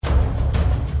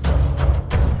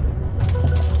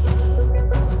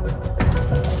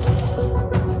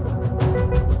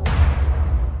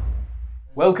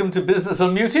Welcome to Business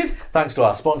Unmuted. Thanks to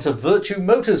our sponsor Vertu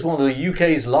Motors, one of the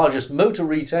UK's largest motor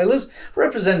retailers,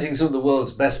 representing some of the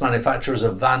world's best manufacturers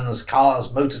of vans,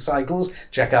 cars, motorcycles.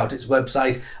 Check out its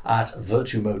website at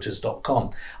virtumotors.com.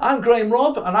 I'm Graham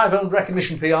Robb and I've owned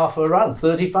Recognition PR for around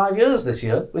 35 years this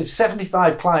year, with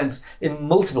 75 clients in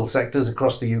multiple sectors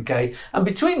across the UK, and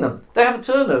between them they have a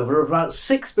turnover of about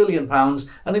 £6 billion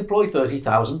and employ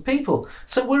 30,000 people.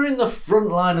 So we're in the front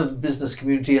line of the business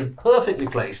community and perfectly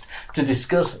placed to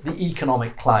discuss the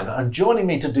economic climate. And joining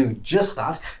me to do just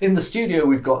that, in the studio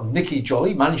we've got Nikki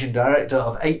Jolly, Managing Director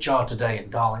of HR Today in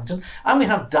Darlington, and we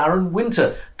have Darren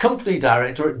Winter, Company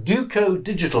Director at Duco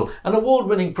Digital, an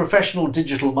award-winning professional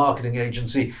digital marketing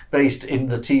agency based in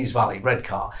the Tees Valley,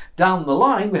 Redcar. Down the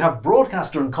line we have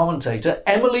broadcaster and commentator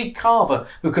Emily Carver,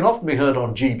 who can often be heard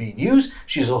on GB News.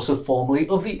 She's also formerly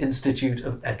of the Institute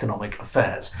of Economic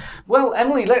Affairs. Well,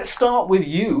 Emily, let's start with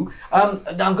you. I'm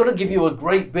going to give you a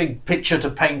great big picture to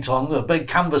paint on, a big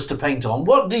canvas to paint on.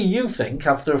 What do you think,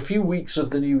 after a few weeks of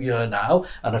the new year now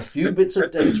and a few bits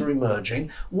of data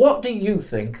emerging, what do you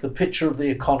think the picture of the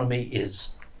economy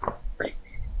is?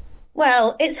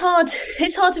 Well, it's hard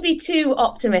to be too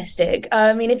optimistic.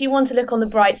 I mean, if you want to look on the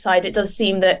bright side, it does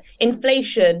seem that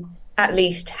inflation at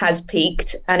least has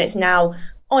peaked and it's now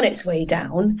on its way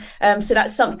down. So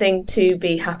that's something to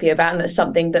be happy about, and that's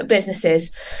something that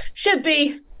businesses should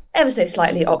be ever so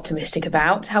slightly optimistic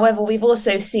about. However, we've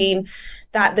also seen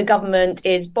that the government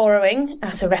is borrowing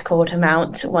at a record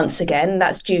amount once again.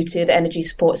 That's due to the energy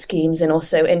support schemes and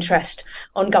also interest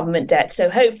on government debt. So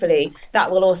hopefully that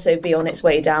will also be on its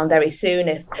way down very soon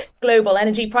if global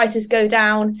energy prices go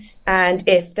down and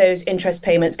if those interest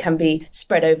payments can be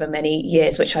spread over many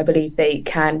years, which I believe they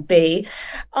can be.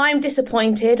 I'm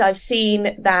disappointed. I've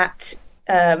seen that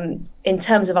in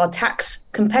terms of our tax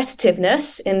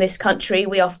competitiveness in this country,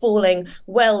 we are falling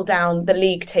well down the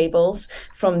league tables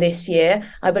from this year.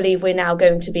 I believe we're now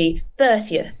going to be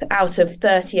 30th out of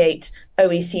 38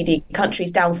 OECD countries,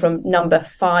 down from number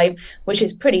 5, which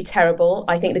is pretty terrible.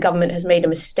 I think the government has made a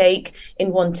mistake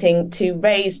in wanting to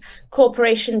raise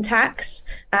corporation tax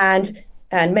and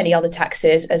many other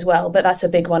taxes as well. But that's a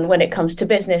big one when it comes to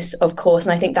business, of course.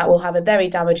 And I think that will have a very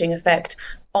damaging effect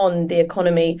on the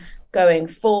economy going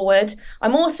forward.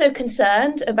 I'm also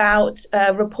concerned about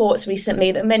reports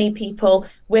recently that many people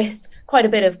with quite a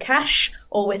bit of cash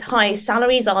or with high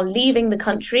salaries are leaving the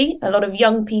country. A lot of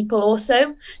young people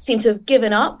also seem to have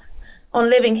given up on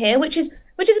living here, which is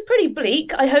pretty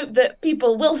bleak. I hope that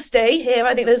people will stay here.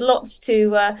 I think there's lots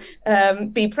to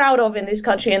be proud of in this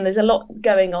country, and there's a lot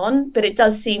going on. But it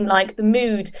does seem like the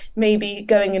mood may be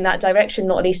going in that direction,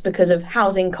 not least because of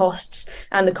housing costs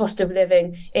and the cost of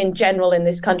living in general in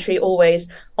this country, always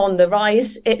on the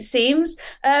rise, it seems.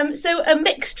 So a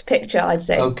mixed picture, I'd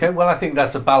say. Okay, well, I think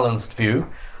that's a balanced view.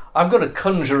 I'm going to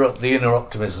conjure up the inner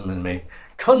optimism in me.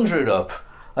 Conjure it up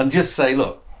and just say,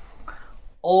 look,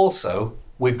 also,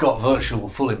 we've got virtual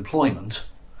full employment.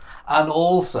 And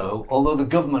also, although the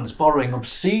government's borrowing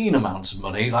obscene amounts of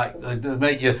money, like they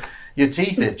make your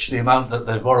teeth itch, the amount that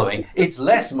they're borrowing, it's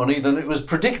less money than it was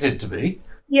predicted to be.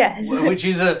 Yes. Which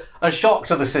is a shock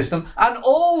to the system. And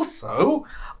also,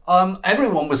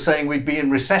 everyone was saying we'd be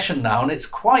in recession now, and it's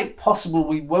quite possible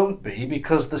we won't be,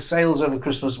 because the sales over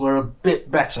Christmas were a bit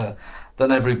better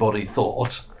than everybody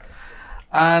thought.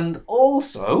 And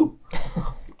also,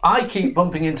 I keep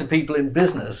bumping into people in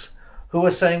business who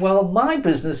are saying, well, my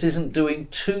business isn't doing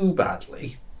too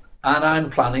badly and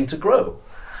I'm planning to grow.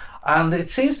 And it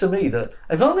seems to me that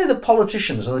if only the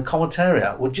politicians and the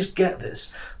commentariat would just get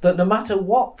this, that no matter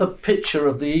what the picture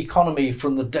of the economy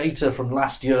from the data from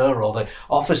last year or the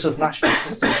Office of National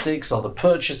Statistics or the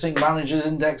Purchasing Managers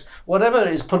Index, whatever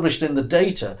is published in the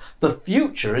data, the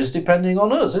future is depending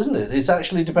on us, isn't it? It's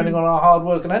actually depending on our hard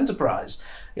work and enterprise.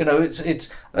 You know,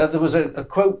 there was a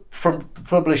quote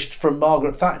published from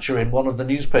Margaret Thatcher in one of the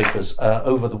newspapers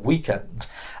over the weekend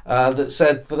that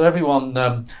said, for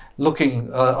everyone looking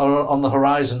on the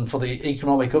horizon for the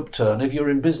economic upturn, if you're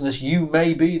in business, you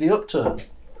may be the upturn.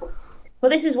 Well,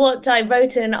 this is what I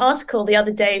wrote in an article the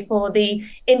other day for The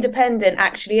Independent,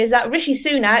 actually, is that Rishi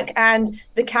Sunak and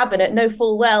the cabinet know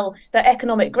full well that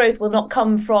economic growth will not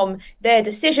come from their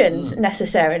decisions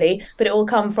necessarily, but it will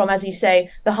come from, as you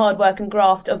say, the hard work and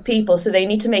graft of people. So they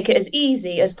need to make it as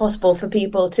easy as possible for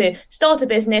people to start a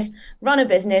business, run a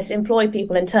business, employ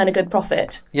people and turn a good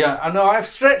profit. Yeah, I know I've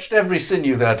stretched every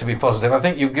sinew there to be positive. I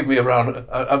think you give me a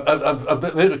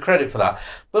bit of credit for that.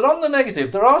 But on the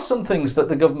negative, there are some things that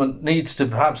the government needs to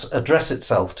perhaps address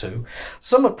itself to.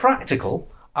 Some are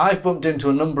practical I've bumped into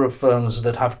a number of firms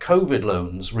that have COVID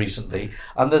loans recently,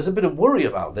 and there's a bit of worry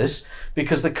about this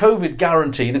because the COVID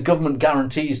guarantee, the government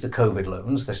guarantees the COVID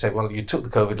loans. They say, well, you took the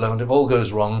COVID loan, if all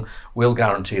goes wrong, we'll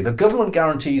guarantee. The government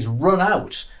guarantees run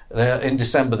out in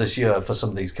December this year for some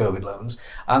of these COVID loans,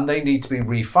 and they need to be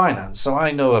refinanced. So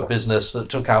I know a business that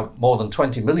took out more than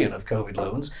 20 million of COVID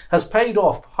loans, has paid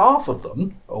off half of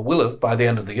them, or will have by the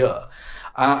end of the year,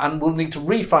 and will need to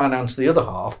refinance the other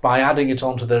half by adding it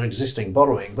onto their existing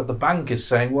borrowing. But the bank is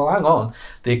saying, well, hang on,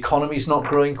 the economy's not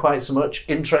growing quite so much,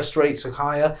 interest rates are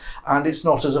higher, and it's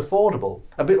not as affordable.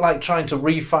 A bit like trying to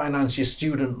refinance your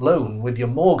student loan with your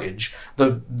mortgage. The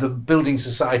building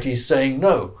society is saying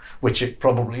no, which it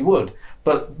probably would.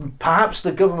 But perhaps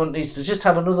the government needs to just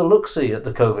have another look-see at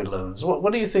the COVID loans.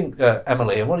 What do you think,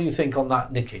 Emily, and what do you think on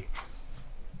that, Nikki?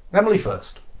 Emily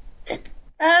first.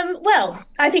 Well,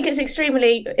 I think it's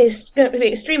going to be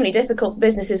extremely difficult for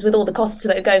businesses with all the costs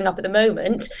that are going up at the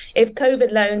moment. If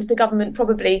COVID loans, the government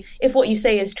probably, if what you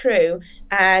say is true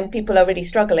and people are really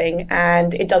struggling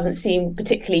and it doesn't seem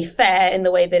particularly fair in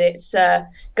the way that it's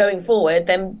going forward,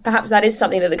 then perhaps that is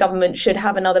something that the government should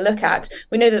have another look at.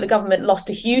 We know that the government lost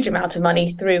a huge amount of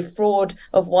money through fraud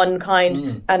of one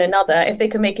kind and another. If they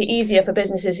can make it easier for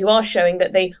businesses who are showing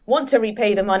that they want to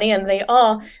repay the money and they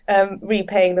are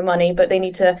repaying the money, but they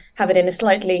need to have it in a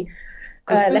slightly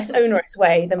less onerous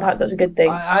way, then perhaps that's a good thing.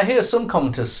 I hear some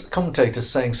commentators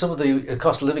saying some of the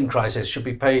cost of living crisis should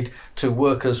be paid to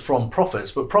workers from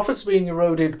profits, but profits being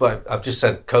eroded by, I've just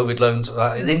said COVID loans,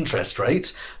 interest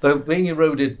rates, they're being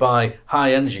eroded by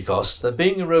high energy costs, they're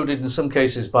being eroded in some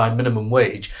cases by minimum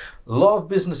wage. A lot of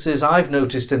businesses I've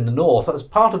noticed in the north, as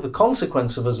part of the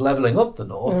consequence of us levelling up the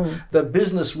north, the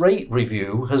business rate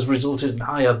review has resulted in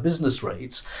higher business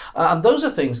rates. And those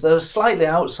are things that are slightly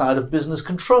outside of business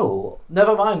control,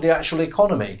 never mind the actual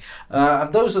economy.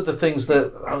 And those are the things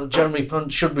that Jeremy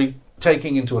Hunt should be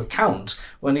taking into account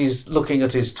when he's looking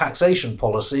at his taxation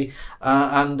policy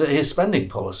and his spending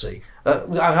policy.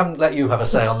 I haven't let you have a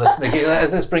say on this, Nikki.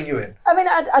 Let's bring you in. I mean,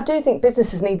 I do think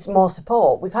businesses need more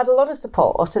support. We've had a lot of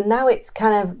support and now it's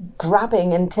kind of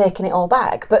grabbing and taking it all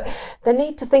back. But they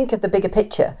need to think of the bigger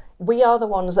picture. We are the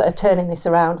ones that are turning this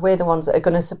around. We're the ones that are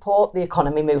going to support the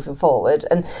economy moving forward.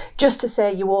 And just to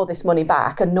say you owe this money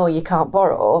back and no, you can't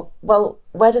borrow, well,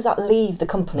 where does that leave the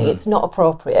company? It's not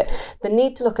appropriate. They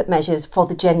need to look at measures for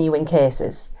the genuine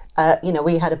cases.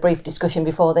 We had a brief discussion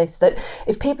before this that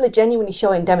if people are genuinely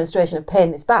showing demonstration of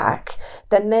paying this back,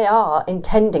 then they are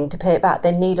intending to pay it back.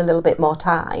 They need a little bit more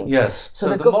time. Yes.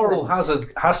 So the moral hazard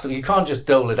has to. You can't just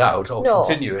dole it out or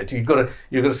continue it. You've got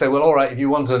to say, well, all right. If you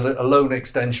want a loan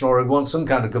extension or you want some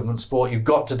kind of government support, you've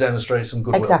got to demonstrate some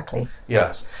goodwill. Exactly.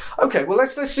 Yes. Okay. Well,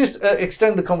 let's just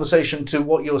extend the conversation to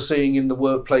what you're seeing in the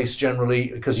workplace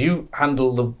generally, because you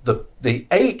handle the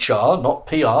HR, not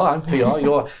PR. I'm PR.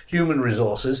 You're human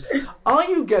resources. Are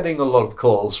you getting a lot of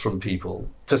calls from people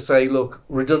to say, look,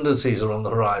 redundancies are on the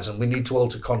horizon, we need to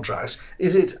alter contracts?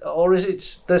 Is it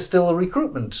there's still a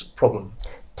recruitment problem?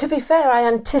 To be fair, I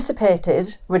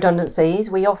anticipated redundancies.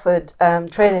 We offered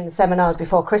training seminars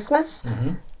before Christmas.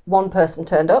 Mm-hmm. One person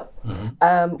turned up.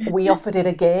 Mm-hmm. We offered it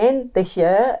again this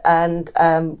year and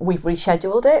we've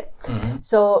rescheduled it. Mm-hmm.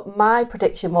 So my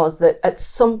prediction was that at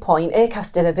some point,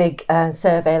 ACAS did a big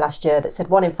survey last year that said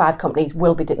 1 in 5 companies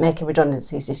will be making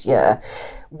redundancies this year.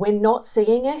 We're not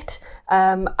seeing it.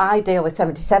 I deal with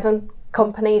 77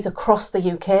 companies across the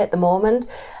UK at the moment,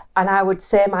 and I would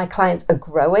say my clients are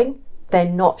growing. They're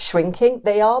not shrinking.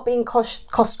 They are being cost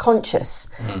conscious.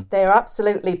 Mm-hmm. They're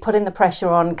absolutely putting the pressure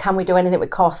on. Can we do anything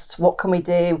with costs? What can we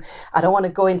do? I don't want to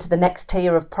go into the next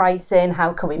tier of pricing.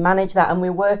 How can we manage that? And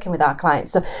we're working with our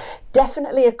clients. So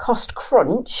definitely a cost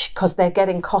crunch because they're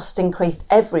getting cost increased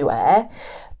everywhere.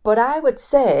 But I would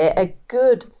say a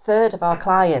good third of our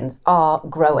clients are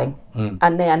growing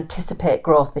and they anticipate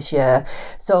growth this year.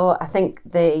 So I think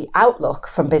the outlook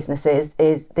from businesses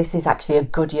is this is actually a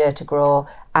good year to grow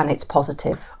and it's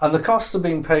positive. And the costs are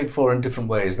being paid for in different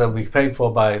ways. They'll be paid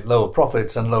for by lower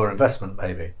profits and lower investment,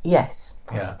 maybe. Yes,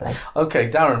 possibly. Yeah. Okay,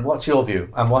 Darren, what's your view?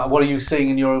 And what are you seeing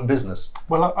in your own business?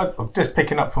 Well, I'm just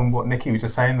picking up from what Nikki was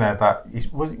just saying there, that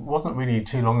it wasn't really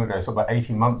too long ago, so about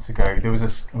 18 months ago, there was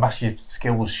a massive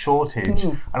skills shortage.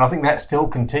 And I think that's still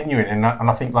continuing. And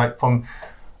I think like from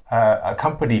a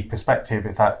company perspective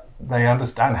is that they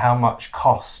understand how much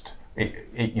cost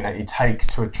it takes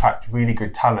to attract really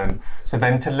good talent. So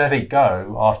then to let it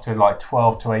go after like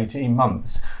 12 to 18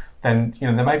 months then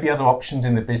there may be other options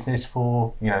in the business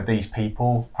for these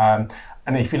people.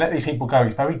 And if you let these people go,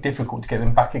 it's very difficult to get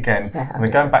them back again. Yeah, and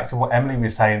then going back to what Emily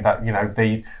was saying, that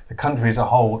the country as a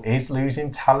whole is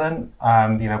losing talent.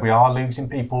 We are losing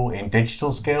people in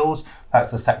digital skills.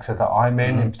 That's the sector that I'm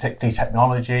in, and particularly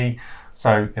technology.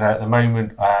 So at the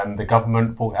moment, the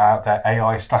government brought out their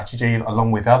AI strategy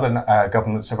along with other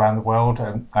governments around the world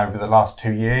over the last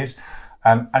 2 years.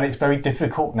 And it's very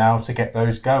difficult now to get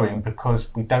those going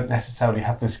because we don't necessarily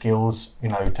have the skills,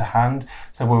 to hand.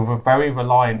 So we're very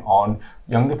reliant on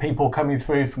younger people coming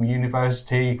through from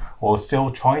university or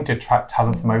still trying to attract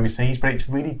talent from overseas. But it's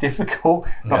really difficult,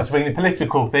 not to bring the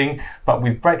political thing, but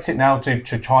with Brexit now to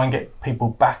try and get people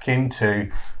back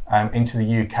into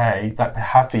the UK that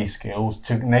have these skills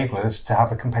to enable us to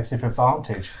have a competitive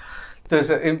advantage.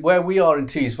 Where we are in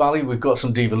Tees Valley, we've got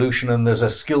some devolution, and there's a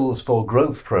Skills for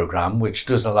Growth programme which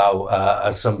does allow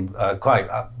some quite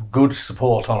good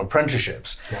support on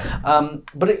apprenticeships. Yeah.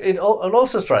 But it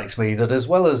also strikes me that as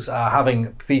well as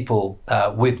having people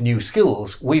with new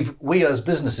skills, we as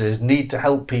businesses need to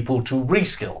help people to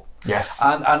reskill. Yes.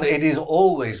 And it is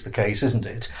always the case, isn't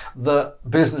it, that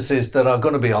businesses that are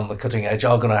going to be on the cutting edge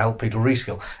are going to help people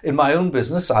reskill. In my own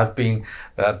business, I've been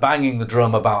banging the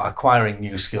drum about acquiring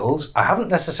new skills. I haven't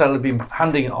necessarily been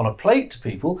handing it on a plate to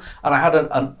people. And I had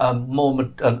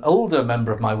an older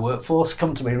member of my workforce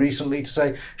come to me recently to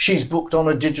say she's booked on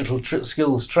a digital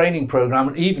skills training program,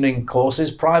 an evening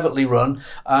courses privately run,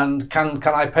 and can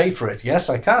I pay for it? Yes,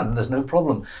 I can. There's no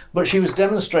problem. But she was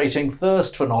demonstrating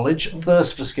thirst for knowledge,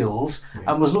 thirst for skills,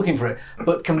 and was looking for it,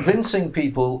 but convincing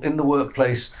people in the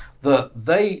workplace that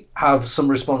they have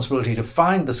some responsibility to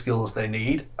find the skills they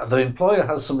need, the employer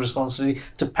has some responsibility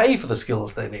to pay for the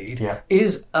skills they need,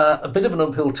 is a bit of an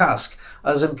uphill task,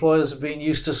 as employers have been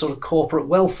used to sort of corporate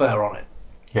welfare on it.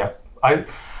 Yeah,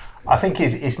 I think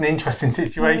it's an interesting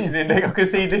situation, isn't it? I can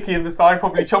see Nikki on the side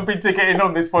probably chomping to get in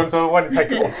on this one, so I want to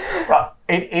take it on. But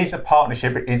it is a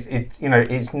partnership.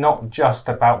 It's not just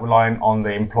about relying on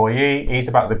the employee. It's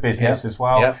about the business as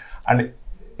well. Yeah.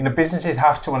 And businesses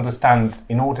have to understand,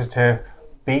 in order to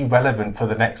be relevant for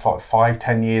the next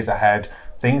 5-10 years ahead,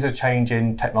 things are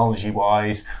changing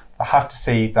technology-wise. They have to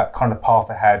see that kind of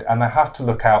path ahead, and they have to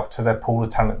look out to their pool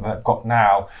of talent that they've got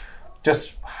now.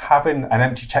 Just having an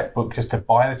empty checkbook just to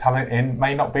buy the talent in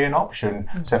may not be an option.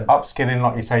 Mm-hmm. So upskilling,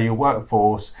 like you say, your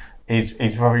workforce is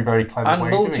very, very clever.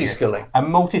 And multi-skilling. And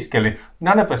multi-skilling.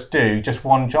 None of us do just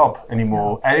one job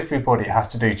anymore. Yeah. Everybody has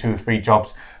to do 2 or 3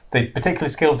 jobs. The particular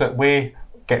skills that we're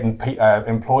getting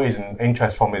employees and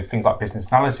interest from is things like business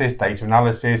analysis, data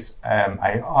analysis,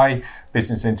 AI,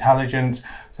 business intelligence.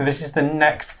 So this is the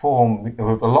next form. A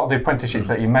lot of the apprenticeships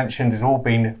that you mentioned has all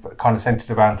been kind of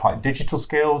centred around digital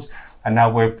skills. And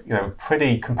now we're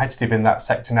pretty competitive in that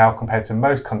sector now compared to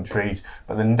most countries.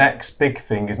 But the next big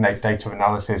thing is data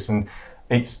analysis. And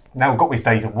it's now we've got this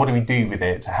data, what do we do with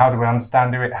it? How do we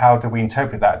understand it? How do we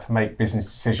interpret that to make business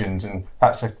decisions? And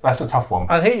that's a tough one.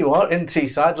 And here you are in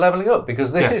Teesside levelling up,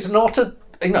 because this is not a...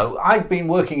 I've been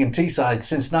working in Teesside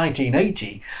since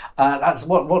 1980. That's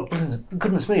what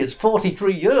goodness me, it's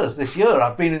 43 years this year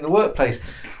I've been in the workplace.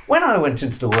 When I went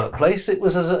into the workplace, it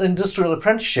was as an industrial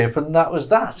apprenticeship, and that was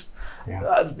that.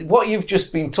 Yeah. What you've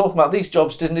just been talking about, these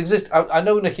jobs didn't exist. I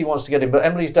know Nikki wants to get in, but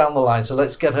Emily's down the line, so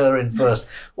let's get her in first.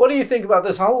 What do you think about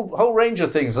this whole range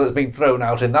of things that have been thrown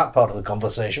out in that part of the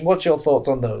conversation? What's your thoughts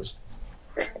on those?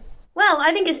 Well,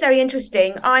 I think it's very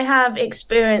interesting. I have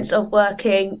experience of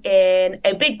working in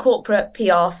a big corporate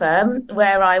PR firm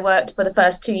where I worked for the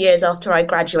first 2 years after I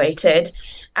graduated.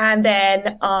 And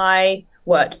then I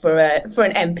worked for an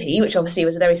MP, which obviously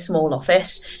was a very small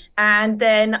office. And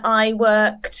then I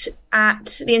worked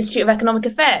at the Institute of Economic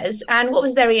Affairs. And what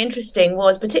was very interesting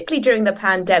was, particularly during the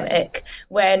pandemic,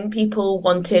 when people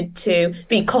wanted to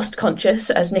be cost conscious,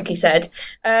 as Nikki said,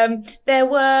 there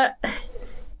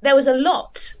was a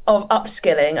lot of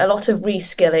upskilling, a lot of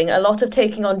reskilling, a lot of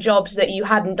taking on jobs that you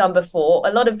hadn't done before,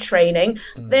 a lot of training.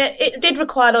 It did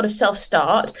require a lot of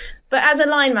self-start. But as a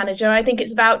line manager, I think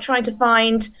it's about trying to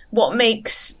find what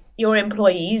makes your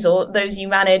employees or those you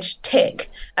manage tick.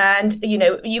 And,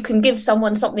 you can give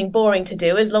someone something boring to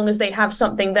do as long as they have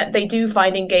something that they do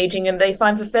find engaging and they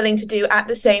find fulfilling to do at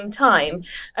the same time.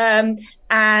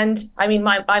 And I mean,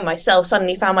 I myself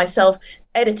suddenly found myself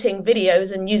editing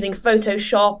videos and using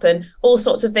Photoshop and all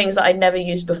sorts of things that I'd never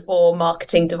used before,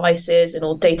 marketing devices and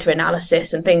all data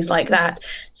analysis and things like that.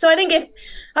 So I think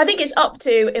it's up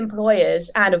to employers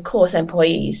and of course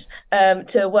employees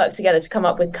to work together to come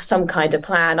up with some kind of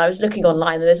plan. I was looking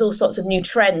online and there's all sorts of new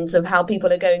trends of how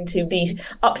people are going to be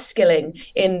upskilling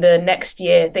in the next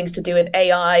year, things to do with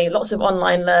AI, lots of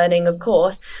online learning, of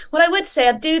course. What I would say,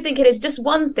 I do think it is just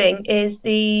one thing is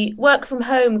the work from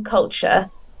home culture.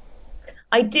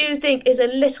 I do think is a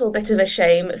little bit of a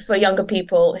shame for younger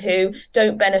people who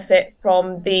don't benefit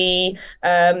from the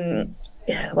the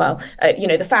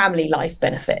family life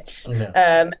benefits.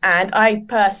 Yeah. And I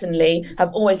personally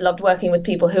have always loved working with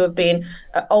people who have been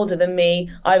older than me.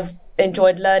 I've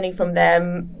enjoyed learning from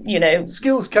them,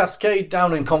 skills cascade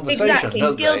down in conversation. Exactly,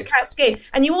 skills cascade.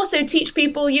 And you also teach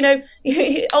people,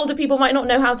 older people might not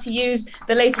know how to use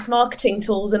the latest marketing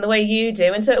tools in the way you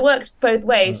do, and so it works both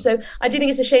ways. So I do think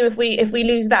it's a shame if we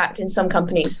lose that in some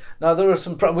companies. Now there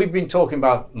are we've been talking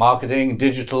about marketing,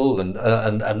 digital and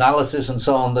analysis and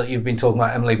so on that you've been talking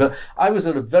about, Emily, but I was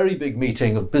at a very big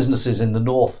meeting of businesses in the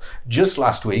North just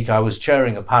last week. I was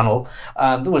chairing a panel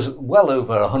and there was well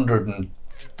over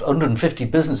 150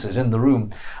 businesses in the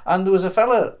room, and there was a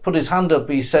fella put his hand up.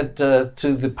 He said to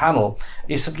the panel,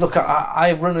 he said, look,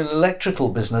 I run an electrical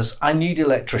business. I need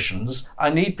electricians. I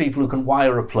need people who can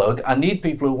wire a plug. I need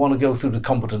people who want to go through the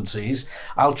competencies.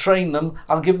 I'll train them.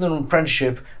 I'll give them an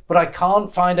apprenticeship, but I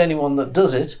can't find anyone that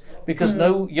does it because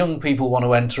no young people want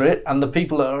to enter it, and the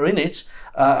people that are in it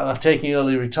are taking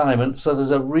early retirement. So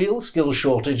there's a real skill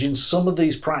shortage in some of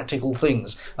these practical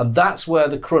things, and that's where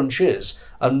the crunch is.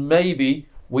 And maybe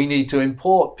we need to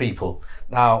import people.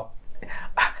 Now,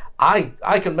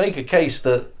 I can make a case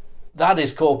that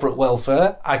is corporate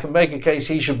welfare. I can make a case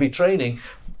he should be training,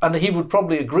 and he would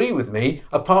probably agree with me,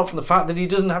 apart from the fact that he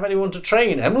doesn't have anyone to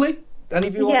train. Emily, any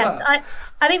view on that? Yes,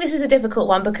 I think this is a difficult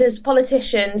one because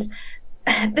politicians,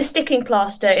 the sticking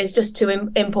plaster is just to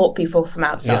import people from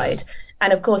outside. Yes.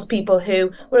 And of course, people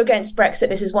who were against Brexit,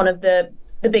 this is one of the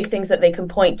big things that they can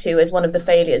point to as one of the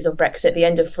failures of Brexit, the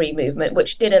end of free movement,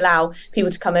 which did allow people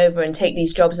to come over and take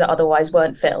these jobs that otherwise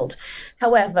weren't filled.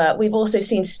 However, we've also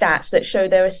seen stats that show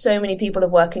there are so many people of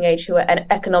working age who are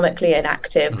economically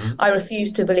inactive. Mm-hmm. I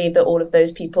refuse to believe that all of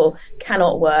those people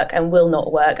cannot work and will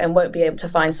not work and won't be able to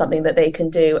find something that they can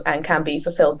do and can be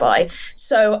fulfilled by.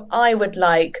 So I would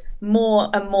like more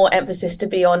and more emphasis to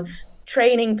be on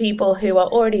training people who are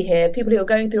already here, people who are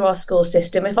going through our school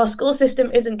system. If our school system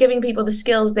isn't giving people the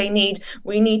skills they need,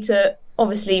 we need to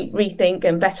obviously rethink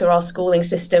and better our schooling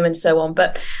system and so on.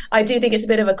 But I do think it's a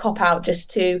bit of a cop-out just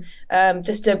to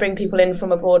bring people in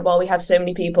from abroad while we have so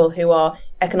many people who are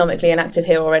economically inactive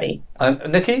here already.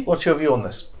 And Nikki, what's your view on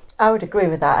this? I would agree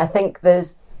with that. I think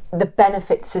the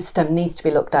benefit system needs to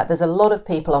be looked at. There's a lot of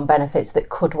people on benefits that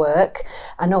could work.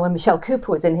 I know when Michelle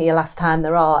Cooper was in here last time,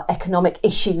 there are economic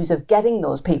issues of getting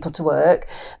those people to work,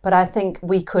 but I think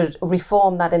we could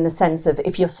reform that in the sense of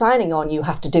if you're signing on, you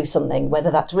have to do something, whether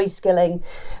that's reskilling,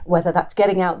 whether that's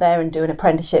getting out there and doing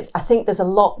apprenticeships. I think there's a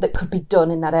lot that could be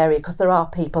done in that area because there are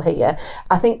people here.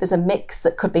 I think there's a mix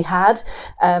that could be had.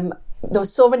 There were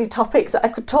so many topics that I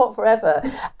could talk forever.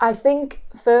 I think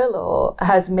furlough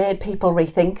has made people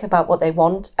rethink about what they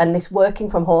want, and this working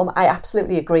from home, I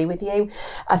absolutely agree with you.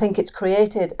 I think it's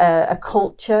created a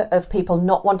culture of people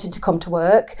not wanting to come to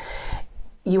work.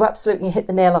 You absolutely hit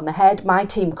the nail on the head. My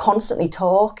team constantly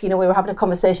talk. We were having a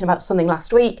conversation about something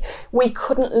last week. We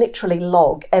couldn't literally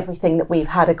log everything that we've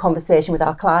had a conversation with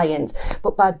our clients.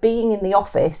 But by being in the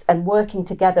office and working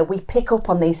together, we pick up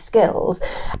on these skills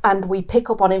and we pick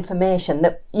up on information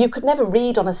that you could never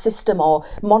read on a system or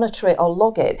monitor it or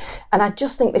log it. And I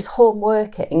just think this home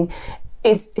working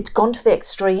it's gone to the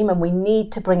extreme, and we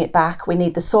need to bring it back. We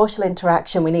need the social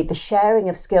interaction, we need the sharing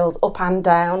of skills up and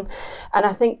down, and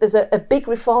I think there's a big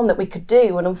reform that we could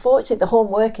do, and unfortunately the home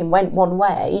working went one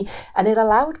way and it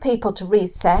allowed people to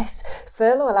reassess.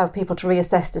 Furlough allowed people to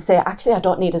reassess to say, actually I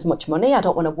don't need as much money, I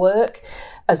don't want to work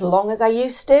as long as I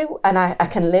used to, and I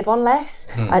can live on less.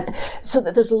 So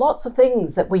that there's lots of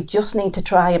things that we just need to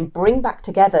try and bring back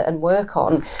together and work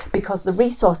on, because the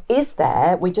resource is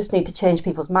there. We just need to change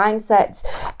people's mindsets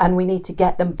and we need to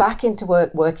get them back into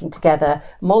work, working together,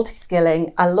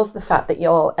 multi-skilling. I love the fact that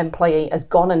your employee has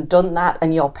gone and done that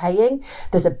and you're paying.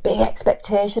 There's a big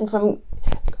expectation from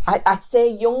I say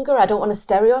younger, I don't want to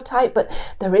stereotype, but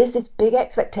there is this big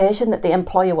expectation that the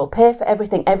employer will pay for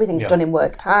everything. Everything's done in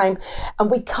work time. And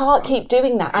we can't keep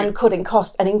doing that and cutting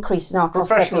costs and increasing our costs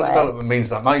Professional everywhere. development means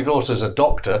that. My daughter's a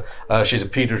doctor. She's a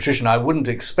paediatrician. I wouldn't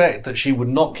expect that she would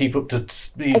not keep up to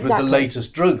speed with the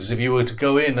latest drugs. If you were to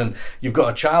go in and you've got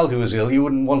a child who is ill, you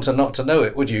wouldn't want her not to know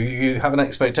it, would you? You have an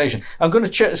expectation. I'm going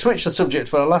to switch the subject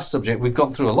for our last subject. We've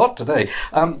gone through a lot today.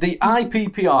 The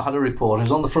IPPR had a report. It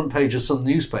was on the front page of some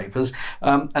newspapers,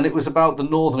 and it was about the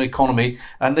northern economy,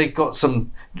 and they got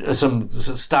some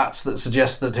stats that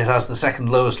suggest that it has the second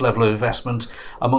lowest level of investment among